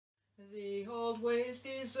The old ways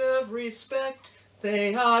deserve respect,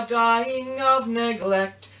 they are dying of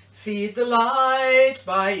neglect. Feed the light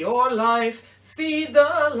by your life, feed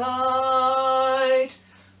the light.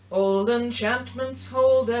 Old enchantments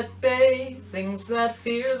hold at bay things that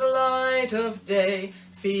fear the light of day.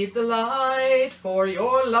 Feed the light for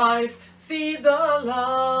your life, feed the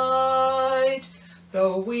light.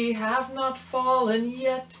 Though we have not fallen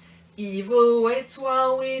yet, evil waits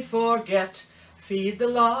while we forget. Feed the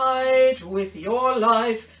light with your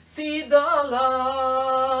life, feed the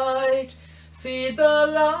light. Feed the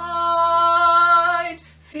light,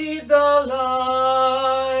 feed the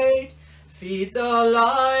light. Feed the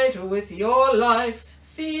light with your life,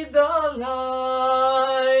 feed the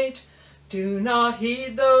light. Do not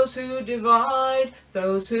heed those who divide,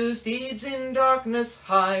 those whose deeds in darkness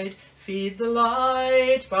hide. Feed the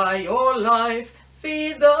light by your life,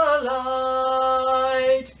 feed the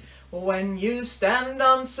light. When you stand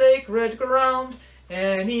on sacred ground,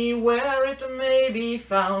 anywhere it may be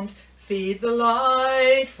found, feed the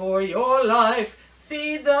light for your life,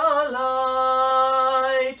 feed the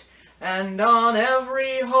light. And on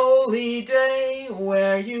every holy day,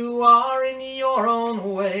 where you are in your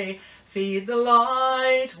own way, feed the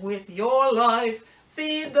light with your life,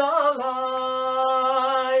 feed the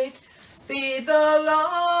light. Feed the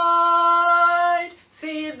light,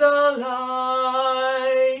 feed the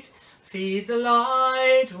light. Feed the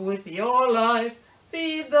light with your life,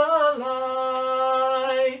 feed the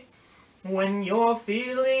light. When you're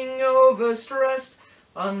feeling overstressed,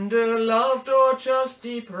 underloved or just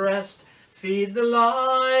depressed, feed the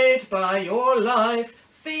light by your life,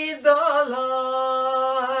 feed the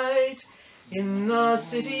light. In the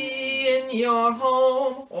city, in your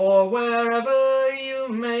home, or wherever you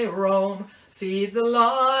may roam, feed the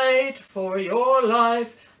light for your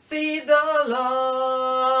life, feed the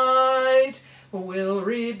light. We'll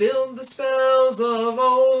rebuild the spells of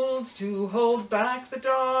old to hold back the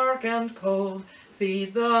dark and cold.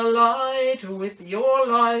 Feed the light with your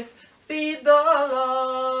life, feed the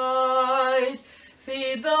light.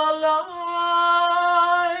 Feed the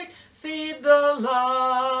light, feed the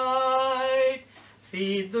light.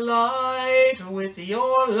 Feed the light with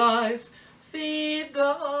your life, feed the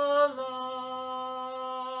light.